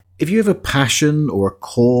If you have a passion or a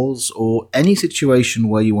cause or any situation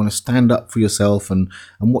where you want to stand up for yourself and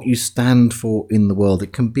what you stand for in the world,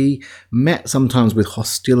 it can be met sometimes with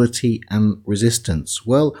hostility and resistance.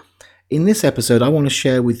 Well, in this episode, I want to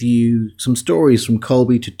share with you some stories from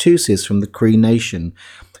Colby Tootoosis from the Cree Nation,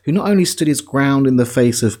 who not only stood his ground in the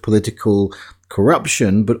face of political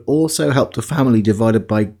corruption, but also helped a family divided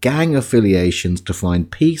by gang affiliations to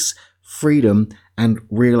find peace, freedom, and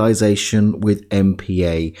realization with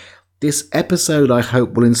MPA. This episode, I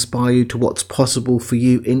hope, will inspire you to what's possible for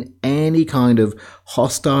you in any kind of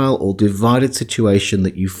hostile or divided situation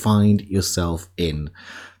that you find yourself in.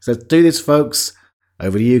 So let's do this, folks.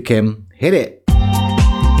 Over to you, Kim. Hit it.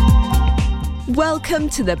 Welcome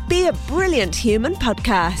to the Be a Brilliant Human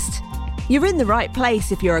podcast. You're in the right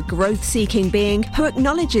place if you're a growth-seeking being who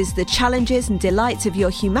acknowledges the challenges and delights of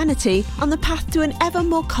your humanity on the path to an ever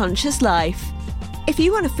more conscious life. If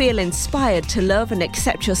you want to feel inspired to love and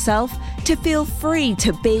accept yourself, to feel free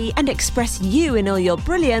to be and express you in all your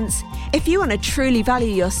brilliance, if you want to truly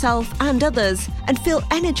value yourself and others and feel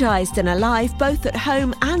energized and alive both at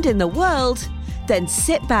home and in the world, then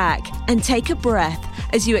sit back and take a breath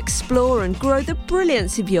as you explore and grow the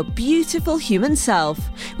brilliance of your beautiful human self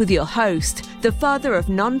with your host, the father of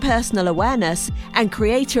non-personal awareness and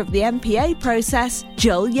creator of the MPA process,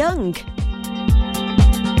 Joel Young.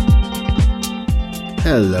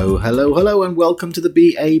 Hello, and welcome to the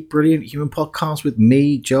Be a Brilliant Human podcast with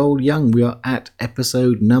me, Joel Young. We are at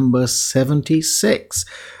episode number 76,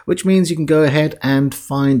 which means you can go ahead and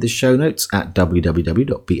find the show notes at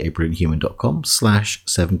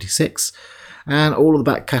www.beabrillianthuman.com/76. And all of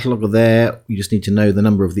the back catalogue are there. You just need to know the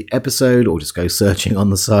number of the episode or just go searching on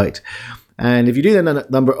the site. And if you do the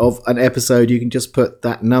number of an episode, you can just put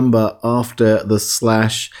that number after the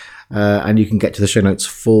slash and you can get to the show notes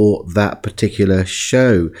for that particular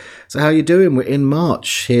show. So how are you doing? We're in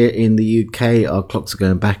March here in the UK. Our clocks are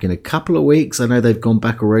going back in a couple of weeks. I know they've gone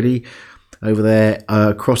back already over there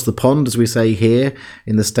across the pond, as we say here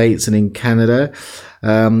in the States and in Canada.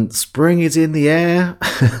 Spring is in the air.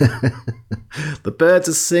 The birds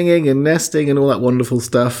are singing and nesting and all that wonderful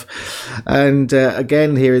stuff. And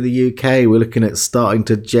again, here in the UK, we're looking at starting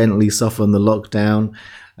to gently soften the lockdown.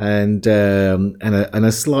 And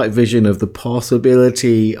a slight vision of the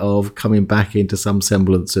possibility of coming back into some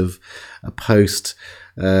semblance of a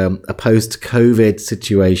post-COVID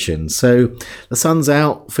situation. So the sun's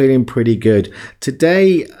out, feeling pretty good.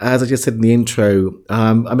 Today, as I just said in the intro,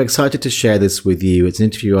 I'm excited to share this with you. It's an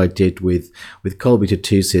interview I did with Colby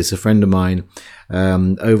Tootoosis, a friend of mine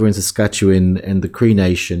over in Saskatchewan and the Cree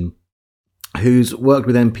Nation, who's worked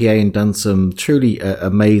with MPA and done some truly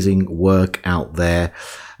amazing work out there.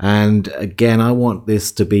 And again, I want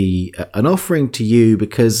this to be an offering to you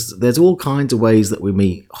because there's all kinds of ways that we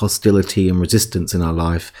meet hostility and resistance in our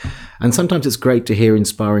life. And sometimes it's great to hear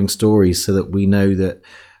inspiring stories so that we know that,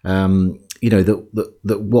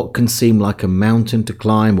 that what can seem like a mountain to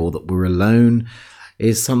climb or that we're alone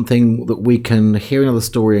is something that we can hear another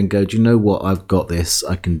story and go, do you know what? I've got this.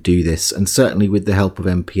 I can do this. And certainly with the help of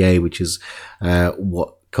MPA, which is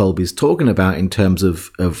what Colby's talking about in terms of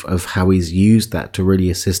how he's used that to really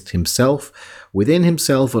assist himself, within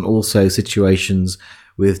himself, and also situations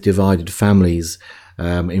with divided families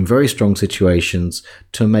in very strong situations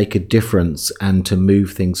to make a difference and to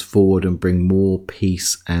move things forward and bring more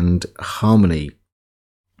peace and harmony.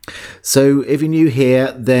 So if you're new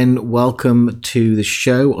here, then welcome to the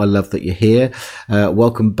show. I love that you're here.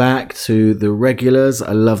 Welcome back to the regulars.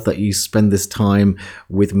 I love that you spend this time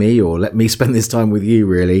with me, or let me spend this time with you,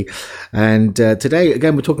 really. And today,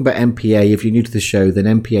 again, we're talking about MPA. If you're new to the show, then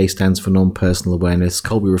MPA stands for non-personal awareness.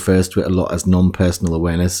 Colby refers to it a lot as non-personal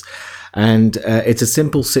awareness. And it's a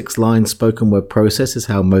simple 6-line spoken word process is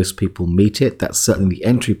how most people meet it. That's certainly the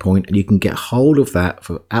entry point, and you can get hold of that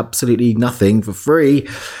for absolutely nothing, for free.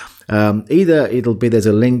 Either there's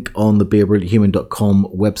a link on the beabrillianthuman.com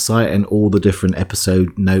website, and all the different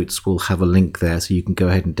episode notes will have a link there, so you can go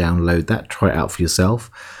ahead and download that, try it out for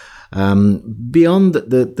yourself. Beyond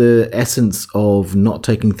the essence of not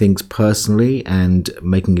taking things personally and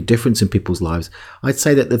making a difference in people's lives, I'd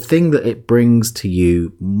say that the thing that it brings to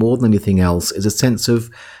you more than anything else is a sense of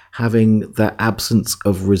having that absence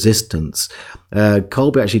of resistance.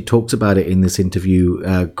 Colby actually talks about it in this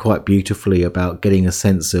interview quite beautifully about getting a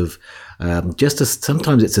sense of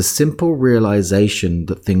sometimes it's a simple realization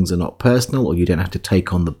that things are not personal, or you don't have to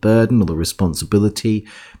take on the burden or the responsibility,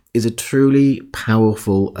 is a truly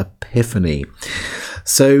powerful epiphany.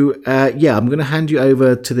 So, I'm going to hand you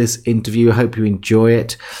over to this interview. I hope you enjoy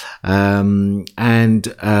it. And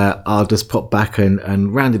I'll just pop back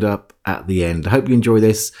and round it up at the end. I hope you enjoy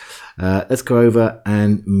this. Let's go over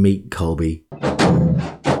and meet Colby.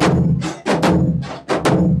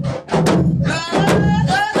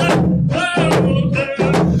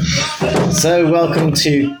 So welcome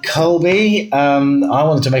to Colby. I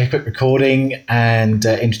wanted to make a quick recording and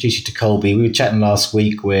introduce you to Colby. We were chatting last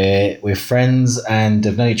week. We're friends and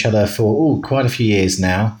have known each other for quite a few years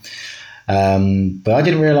now. But I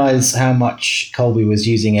didn't realise how much Colby was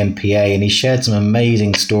using MPA, and he shared some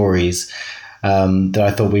amazing stories that I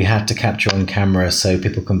thought we had to capture on camera so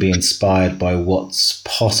people can be inspired by what's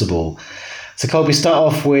possible. So Colby, start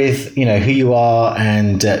off with, who you are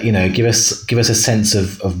and, give us a sense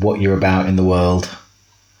of what you're about in the world.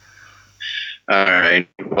 All right.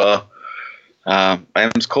 Well, my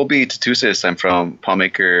name is Colby Tatusis. I'm from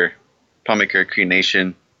Palmaker Cree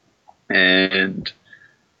Nation. And,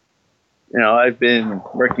 I've been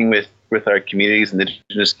working with our communities,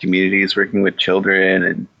 Indigenous communities, working with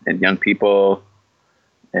children and young people,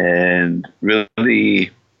 and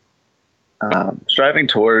really striving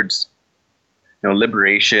towards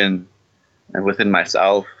liberation and within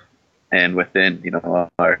myself and within,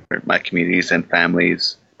 my communities and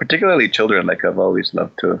families, particularly children. Like, I've always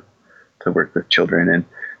loved to work with children. And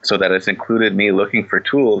so that has included me looking for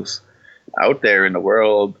tools out there in the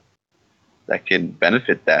world that can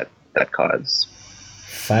benefit that cause.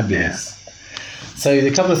 Fabulous. Yeah. So the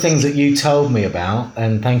couple of things that you told me about,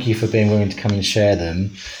 and thank you for being willing to come and share them.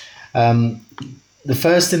 The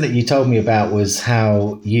first thing that you told me about was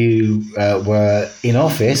how you were in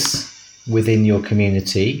office within your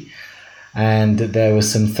community, and there were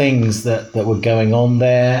some things that were going on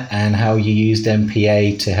there, and how you used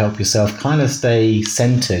MPA to help yourself kind of stay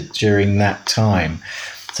centered during that time.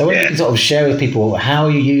 So when you can sort of share with people how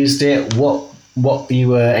you used it, what you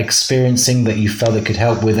were experiencing that you felt it could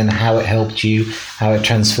help with, and how it helped you, how it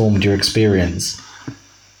transformed your experience.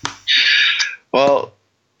 Well,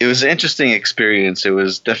 it was an interesting experience. It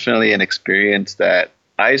was definitely an experience that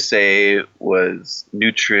I say was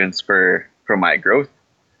nutrients for my growth,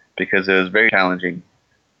 because it was very challenging.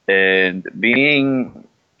 And being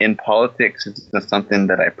in politics is not something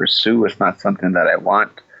that I pursue. It's not something that I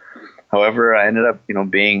want. However, I ended up,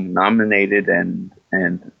 being nominated and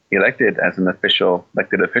elected as an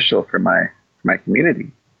elected official for my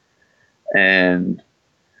community. And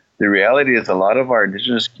the reality is a lot of our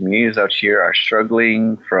Indigenous communities out here are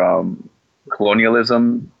struggling from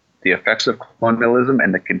colonialism, the effects of colonialism,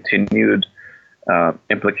 and the continued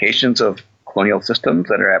implications of colonial systems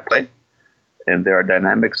that are at play. And there are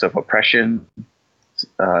dynamics of oppression,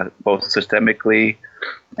 both systemically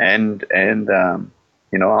and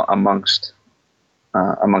amongst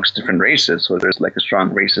different races. So there's like a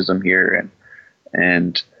strong racism here,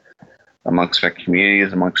 and amongst our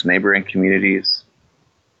communities, amongst neighboring communities.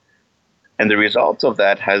 And the result of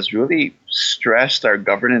that has really stressed our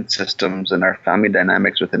governance systems and our family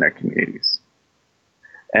dynamics within our communities.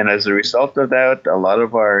 And as a result of that, a lot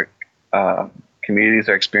of our communities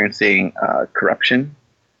are experiencing corruption,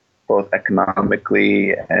 both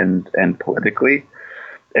economically and politically.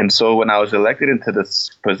 And so when I was elected into this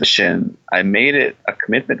position, I made it a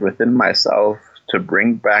commitment within myself to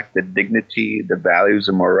bring back the dignity, the values,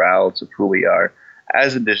 and morals of who we are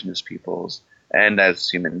as Indigenous peoples and as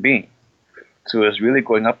human beings. So it was really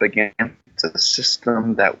going up against a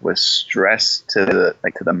system that was stressed to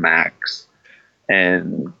the max,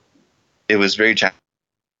 and it was very challenging.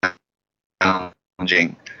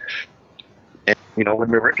 And,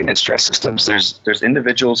 when we're working in stress systems, there's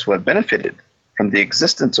individuals who have benefited from the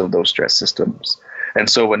existence of those stress systems. And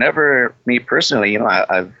so whenever me personally,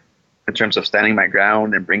 I've, in terms of standing my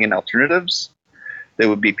ground and bringing alternatives, there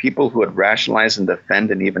would be people who would rationalize and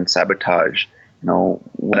defend and even sabotage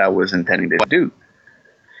what I was intending to do.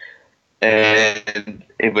 And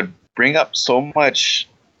it would bring up so much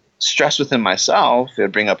stress within myself. It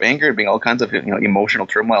would bring up anger, it'd bring all kinds of emotional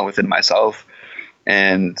turmoil within myself.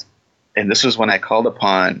 And this was when I called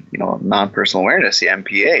upon non-personal awareness, the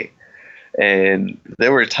MPA. And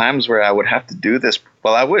there were times where I would have to do this.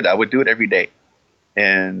 Well, I would do it every day.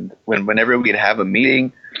 And whenever we'd have a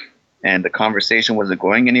meeting and the conversation wasn't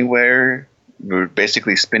going anywhere, we were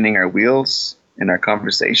basically spinning our wheels in our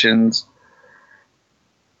conversations,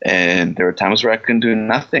 and there were times where I couldn't do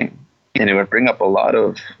nothing, and it would bring up a lot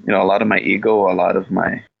of my ego, a lot of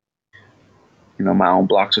my my own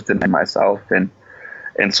blocks within myself, and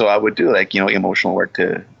so I would do emotional work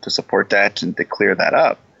to support that and to clear that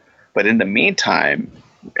up. But in the meantime,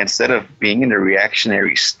 instead of being in a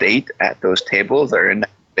reactionary state at those tables or in that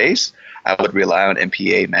space, I would rely on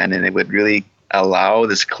MPA, man, and it would really allow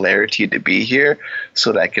this clarity to be here,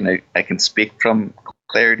 so that I can speak from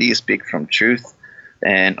clarity, speak from truth,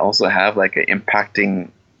 and also have like an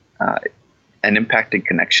impacting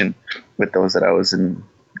connection with those that I was in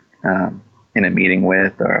a meeting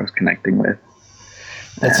with, or I was connecting with.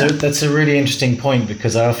 That's a really interesting point,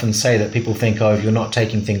 because I often say that people think, oh, if you're not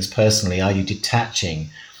taking things personally, are you detaching?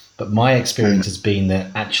 But my experience has been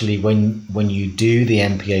that actually when you do the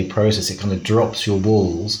MPA process, it kind of drops your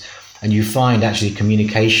walls, and you find actually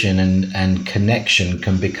communication and connection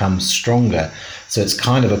can become stronger. So it's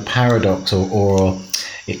kind of a paradox, or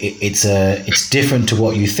it's different to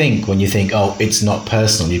what you think when you think, oh, it's not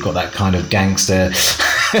personal. You've got that kind of gangster,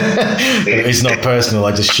 it's not personal,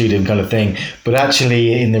 I just shoot him kind of thing. But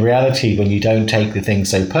actually, in the reality, when you don't take the thing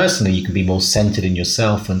so personally, you can be more centered in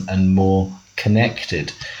yourself and more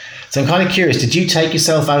connected. So I'm kind of curious, did you take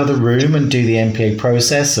yourself out of the room and do the MPA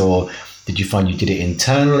process, or did you find you did it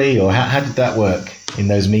internally, or how did that work in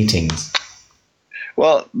those meetings?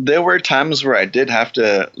 Well, there were times where I did have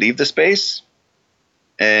to leave the space,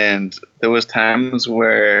 and there was times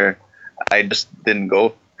where I just didn't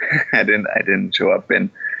go. I didn't show up,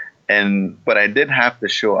 but I did have to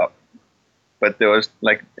show up. But there was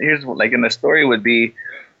in the story would be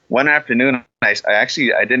one afternoon I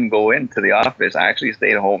didn't go into the office. I actually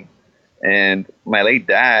stayed home, and my late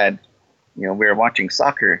dad, we were watching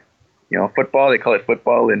soccer. Football, they call it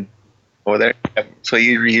football over there. So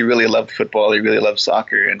he really loved football. He really loved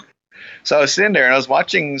soccer. And so I was sitting there and I was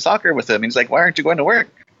watching soccer with him. He's like, why aren't you going to work?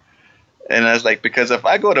 And I was like, because if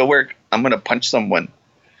I go to work, I'm going to punch someone.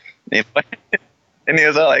 And he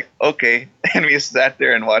was all like, okay. And we sat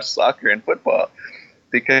there and watched soccer and football,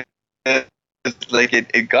 because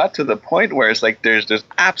it got to the point where it's like, there's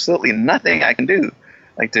absolutely nothing I can do.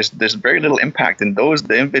 Like there's very little impact, and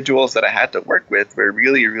the individuals that I had to work with were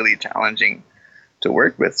really, really challenging to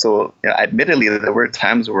work with. So admittedly, there were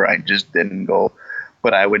times where I just didn't go,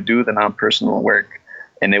 but I would do the non-personal work,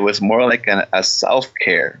 and it was more like a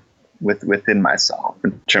self-care within myself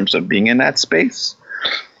in terms of being in that space.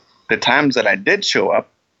 The times that I did show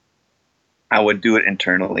up, I would do it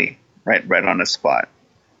internally, right on the spot.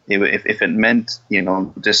 If it meant,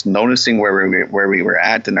 just noticing where we were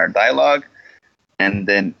at in our dialogue, and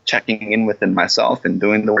then checking in within myself and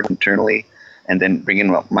doing the work internally, and then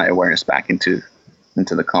bringing my awareness back into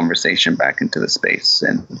the conversation, back into the space.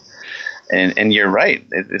 And you're right.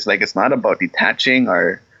 It's like, it's not about detaching,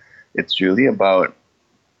 or it's really about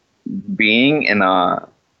being in I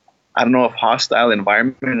don't know if hostile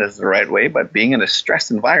environment is the right way, but being in a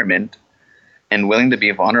stressed environment and willing to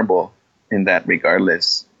be vulnerable in that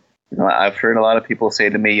regardless. I've heard a lot of people say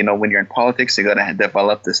to me, when you're in politics, you got to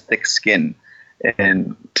develop this thick skin.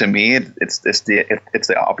 And to me, it's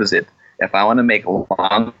the opposite. If I want to make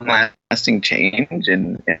long-lasting change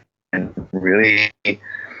and really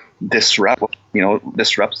disrupt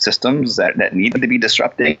systems that need to be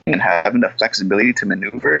disrupting, and having the flexibility to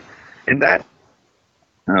maneuver in that,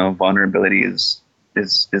 vulnerability is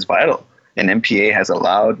vital. And MPA has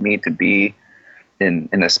allowed me to be in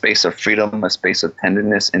a space of freedom, a space of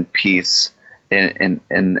tenderness and peace, in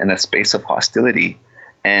a space of hostility,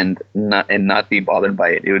 and not be bothered by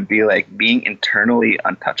it. It would be like being internally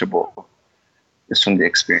untouchable, just from the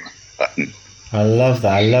experience button. I love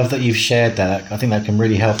that. I love that you've shared that. I think that can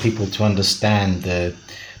really help people to understand the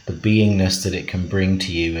beingness that it can bring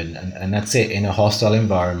to you, and that's it, in a hostile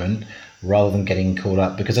environment, rather than getting caught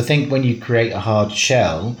up. Because I think when you create a hard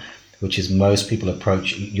shell, which is most people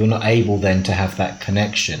approach, you're not able then to have that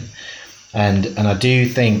connection. And I do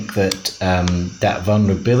think that that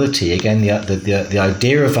vulnerability, again, the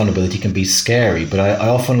idea of vulnerability can be scary, but I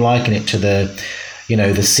often liken it to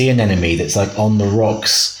the sea anemone that's like on the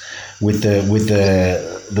rocks with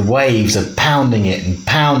the waves are pounding it and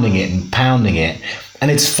pounding it and pounding it. And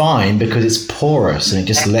it's fine because it's porous and it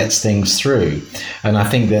just lets things through. And I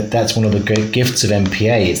think that's one of the great gifts of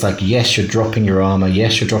MPA. It's like, yes, you're dropping your armor.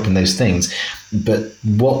 Yes, you're dropping those things. But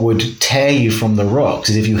what would tear you from the rocks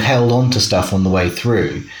is if you held on to stuff on the way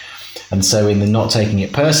through. And so in the not taking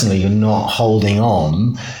it personally, you're not holding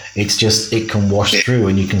on. It's just, it can wash through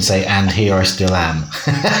and you can say, and here I still am.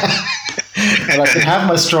 And I can have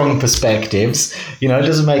my strong perspectives, it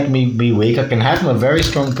doesn't make me weak. I can have my very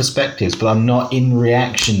strong perspectives, but I'm not in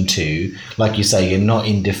reaction to, like you say, you're not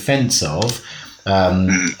in defense of,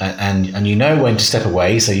 and you know when to step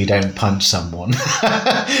away so you don't punch someone.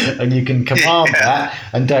 And you can command that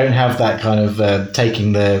and don't have that kind of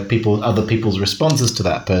taking other people's responses to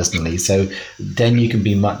that personally. So then you can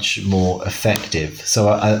be much more effective. So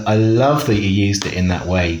I love that you used it in that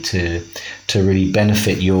way to really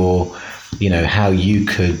benefit your how you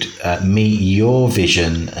could meet your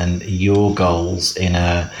vision and your goals in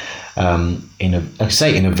a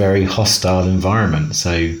very hostile environment.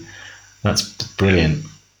 So that's brilliant.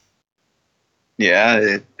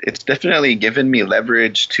 Yeah, it's definitely given me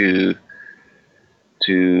leverage to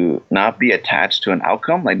not be attached to an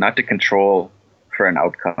outcome, like not to control for an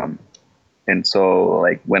outcome. And so,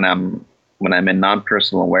 like when I'm in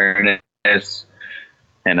non-personal awareness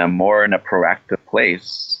and I'm more in a proactive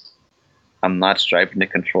place, I'm not striving to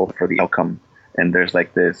control for the outcome. And there's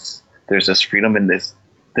this freedom in this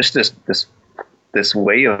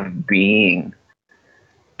way of being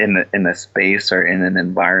in a space or in an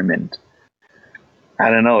environment. I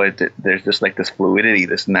don't know. There's just like this fluidity,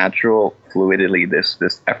 this natural fluidity, this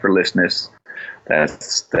effortlessness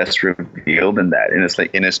that's revealed in that, and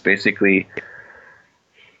it's basically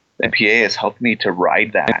MPA has helped me to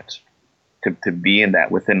ride that, to be in that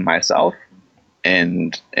within myself,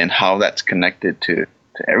 and how that's connected to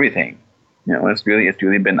everything. It's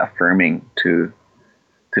really been affirming to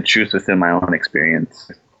truth within my own experience.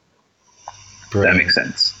 Brilliant. That makes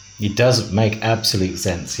sense. It does make absolute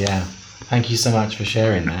sense. Yeah. Thank you so much for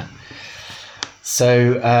sharing that.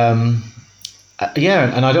 So, and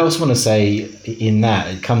I also want to say in that,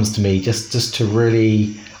 it comes to me just to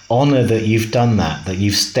really honor that you've done that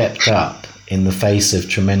you've stepped up in the face of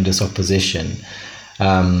tremendous opposition,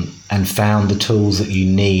 and found the tools that you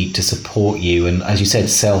need to support you. And as you said,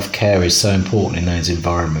 self-care is so important in those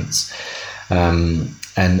environments.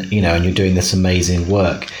 And you're doing this amazing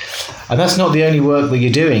work. And that's not the only work that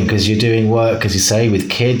you're doing, because you're doing work, as you say, with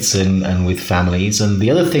kids and with families. And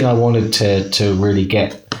the other thing I wanted to really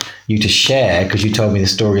get you to share, because you told me the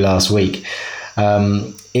story last week,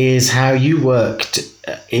 is how you worked,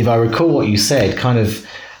 if I recall what you said, kind of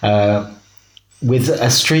with a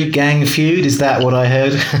street gang feud. Is that what I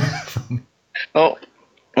heard? Oh,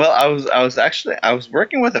 well, I was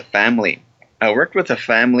working with a family. I worked with a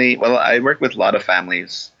lot of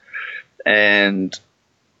families, and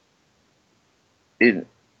there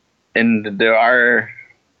are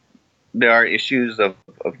issues of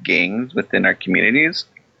gangs within our communities,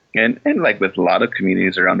 and like with a lot of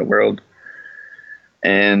communities around the world.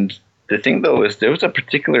 And the thing though is, there was a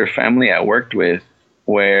particular family I worked with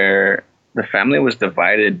where the family was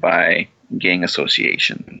divided by gang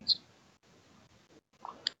associations,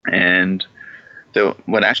 and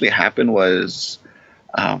what actually happened was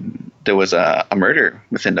there was a murder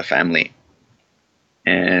within the family,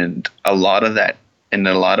 and a lot of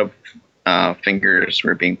fingers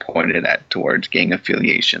were being pointed at towards gang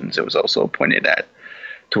affiliations. It was also pointed at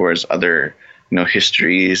towards other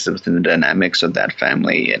histories within the dynamics of that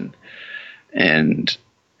family, and then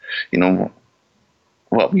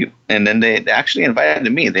they actually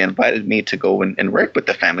invited me. They invited me to go and work with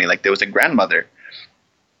the family. Like, there was a grandmother.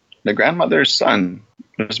 The grandmother's son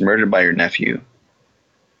was murdered by her nephew.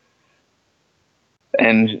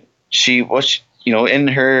 And she was, in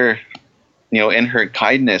her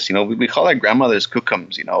kindness, we call our grandmothers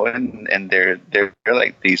kukums, and they're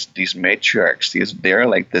like these matriarchs. They're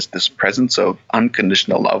like this presence of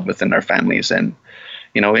unconditional love within our families. And,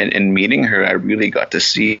 in meeting her, I really got to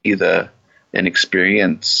see and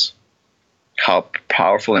experience how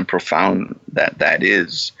powerful and profound that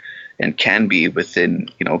is and can be within,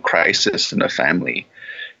 crisis in a family,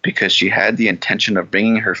 because she had the intention of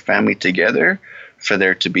bringing her family together for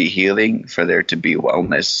there to be healing, for there to be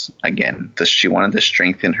wellness again. She wanted to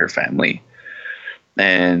strengthen her family.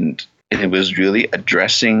 And it was really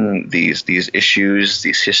addressing these issues,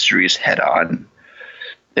 these histories head on.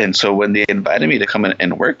 And so when they invited me to come in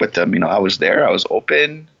and work with them, I was there, I was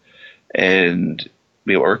open, and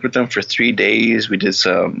we worked with them for 3 days. We did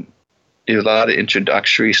a lot of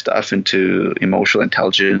introductory stuff into emotional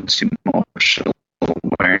intelligence, emotional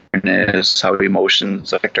awareness, how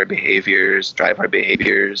emotions affect our behaviors, drive our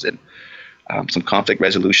behaviors, and some conflict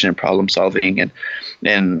resolution and problem solving. And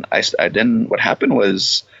I then what happened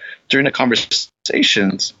was, during the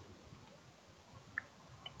conversations,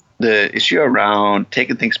 the issue around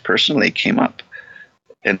taking things personally came up.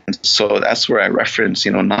 And so that's where I reference,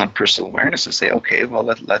 non-personal awareness, and say, okay, well,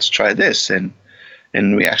 let's try this. And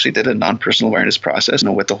we actually did a non-personal awareness process,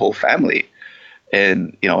 with the whole family.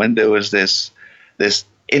 And, and there was this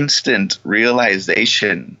instant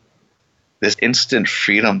realization, this instant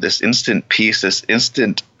freedom, this instant peace, this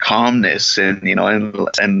instant calmness. And,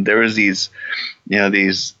 and there was these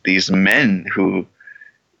men who,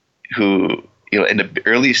 in the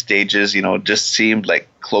early stages, just seemed like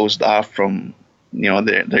closed off from,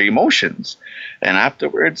 their emotions. And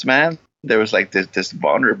afterwards, man, there was like this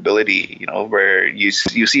vulnerability, where you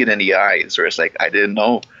see it in the eyes, where it's like, I didn't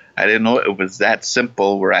know I didn't know it was that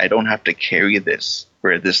simple where I don't have to carry this,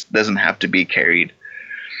 where this doesn't have to be carried.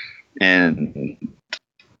 And,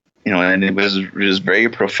 and it was very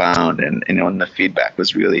profound. And, and the feedback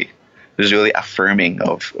was really affirming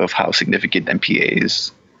of how significant MPA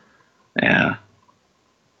is. Yeah.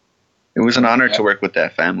 It was an honor to work with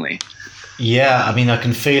that family. Yeah, I mean, I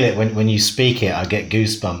can feel it when you speak it. I get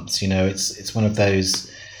goosebumps. It's one of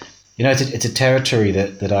those. It's a territory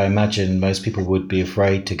that I imagine most people would be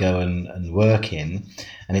afraid to go and work in,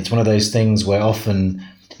 and it's one of those things where often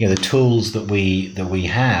the tools that we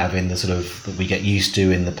have in the sort of that we get used to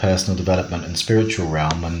in the personal development and spiritual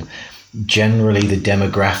realm, and generally the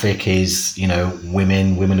demographic is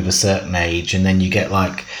women of a certain age, and then you get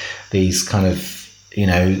like these kind of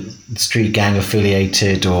street gang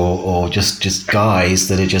affiliated or just guys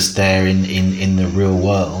that are just there in the real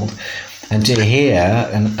world. And to hear,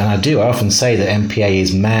 and I often say that MPA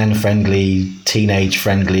is man friendly, teenage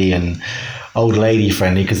friendly, and old lady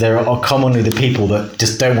friendly, because there are commonly the people that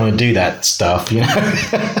just don't want to do that stuff,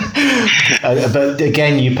 But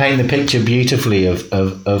again, you paint the picture beautifully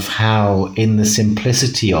of how in the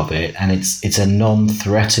simplicity of it, and it's a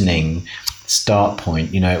non-threatening start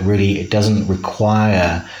point. It doesn't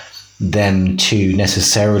require them to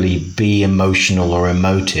necessarily be emotional or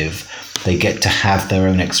emotive. They get to have their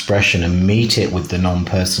own expression and meet it with the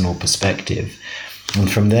non-personal perspective.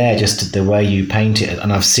 And from there, just the way you paint it,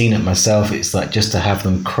 and I've seen it myself, it's like just to have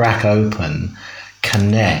them crack open,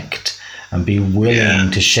 connect, and be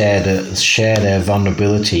willing to share their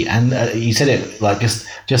vulnerability. And you said it like just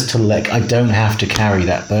to I don't have to carry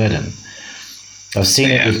that burden. I've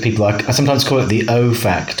seen it with people. I sometimes call it the O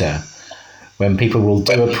factor, when people will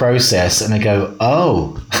do a process and they go,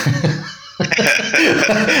 oh.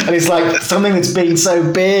 And it's like something that's been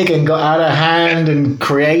so big and got out of hand and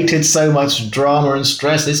created so much drama and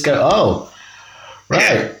stress. They just go, oh,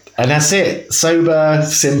 right. And that's it. Sober,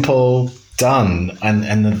 simple, done.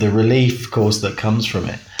 And the relief, of course, that comes from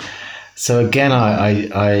it. So again,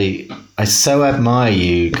 I so admire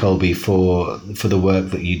you, Colby, for the work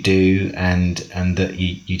that you do, and that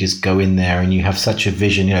you just go in there and you have such a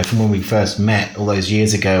vision, from when we first met all those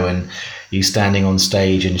years ago, and you standing on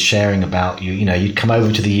stage and sharing about you'd come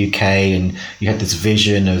over to the UK and you had this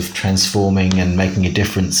vision of transforming and making a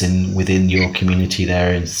difference within your community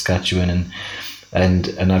there in Saskatchewan,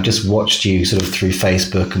 and I've just watched you sort of through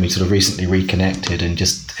Facebook, and we sort of recently reconnected, and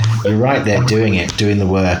just you're right there doing the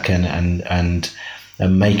work and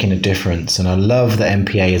making a difference. And I love that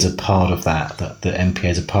MPA is a part of that, that MPA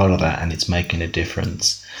is a part of that, and it's making a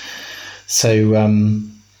difference. So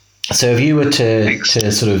if you were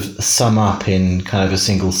to sort of sum up in kind of a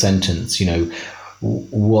single sentence,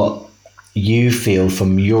 what you feel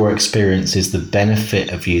from your experience is the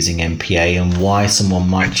benefit of using MPA and why someone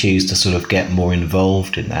might choose to sort of get more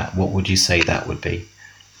involved in that, what would you say that would be?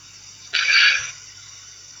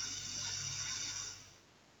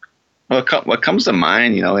 Well, what comes to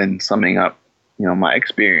mind, in summing up, my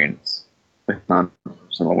experience with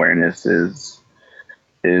non-personal awareness is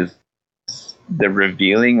the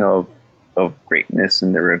revealing of greatness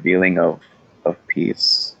and the revealing of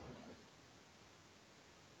peace,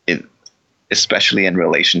 especially in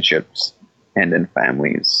relationships and in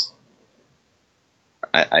families.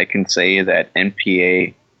 I can say that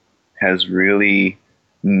NPA has really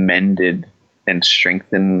mended and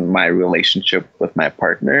strengthened my relationship with my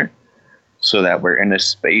partner, so that we're in a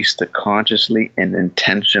space to consciously and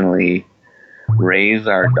intentionally raise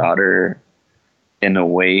our daughter in a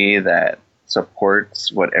way that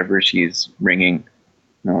supports whatever she's bringing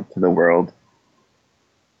to the world.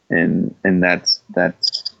 And that's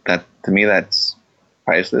to me, that's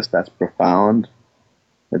priceless. That's profound.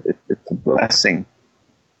 It's a blessing.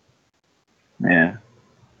 Yeah.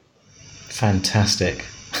 Fantastic.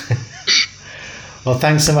 Well,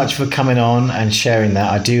 thanks so much for coming on and sharing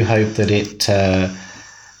that. I do hope that it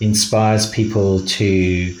inspires people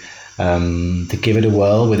to give it a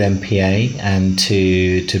whirl with MPA and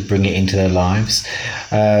to bring it into their lives.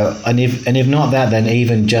 And if not that, then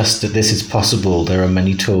even just that this is possible, there are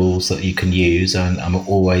many tools that you can use. And I'm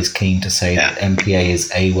always keen to say that MPA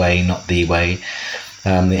is a way, not the way.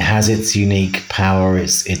 It has its unique power,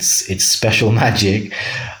 its special magic.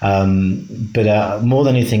 But more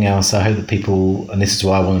than anything else, I hope that people, and this is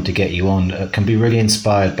why I wanted to get you on, can be really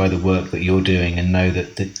inspired by the work that you're doing, and know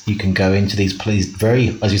that you can go into these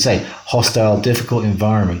very, as you say, hostile, difficult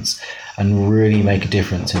environments and really make a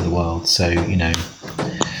difference in the world. So,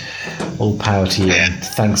 all power to you. And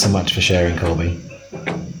thanks so much for sharing, Colby.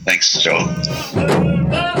 Thanks, Joel.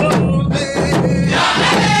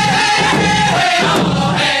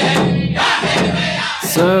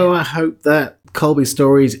 So I hope that Colby's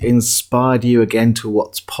stories inspired you again to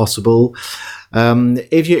what's possible.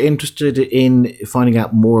 If you're interested in finding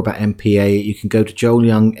out more about MPA, you can go to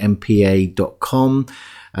joelyoungmpa.com.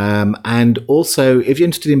 And also, if you're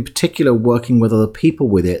interested in particular working with other people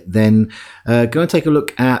with it, then go and take a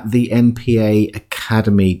look at the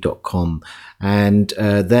mpaacademy.com. And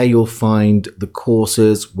there you'll find the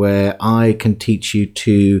courses where I can teach you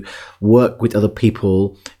to work with other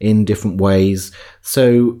people in different ways.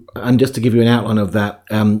 So, and just to give you an outline of that,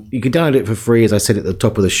 you can download it for free, as I said at the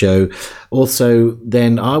top of the show. Also,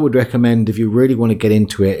 then I would recommend, if you really want to get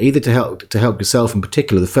into it, either to help yourself in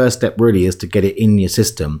particular, the first step really is to get it in your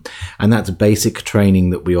system. And that's basic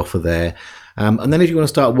training that we offer there. And then if you want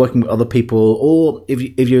to start working with other people, or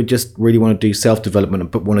if you just really want to do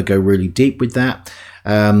self-development but want to go really deep with that,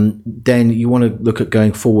 then you want to look at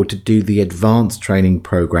going forward to do the advanced training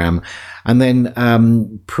program. And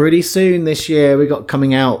then pretty soon this year, we got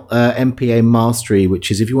coming out MPA Mastery,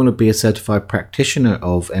 which is if you want to be a certified practitioner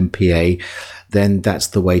of MPA, then that's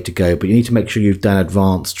the way to go. But you need to make sure you've done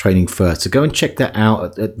advanced training first. So go and check that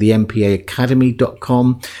out at the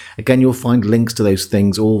mpaacademy.com. Again, you'll find links to those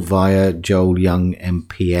things all via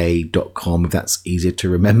joelyoungmpa.com, if that's easier to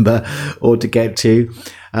remember or to get to.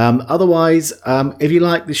 Otherwise, if you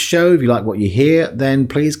like the show, if you like what you hear, then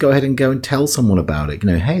please go ahead and go and tell someone about it.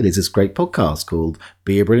 Hey, there's this great podcast called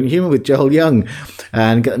Be a Brilliant Human with Joel Young,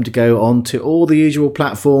 and get them to go on to all the usual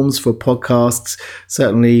platforms for podcasts,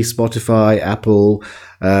 certainly Spotify, Apple,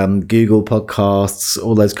 Google Podcasts,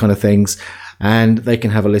 all those kind of things. And they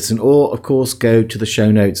can have a listen, or of course go to the show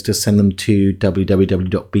notes to send them to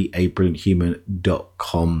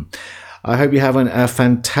www.beabrillianthuman.com. I hope you're having a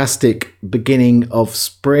fantastic beginning of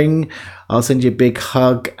spring. I'll send you a big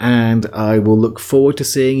hug, and I will look forward to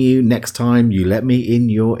seeing you next time you let me in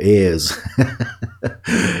your ears.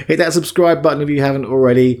 Hit that subscribe button if you haven't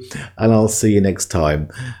already, and I'll see you next time.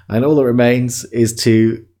 And all that remains is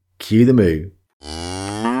to cue the moo.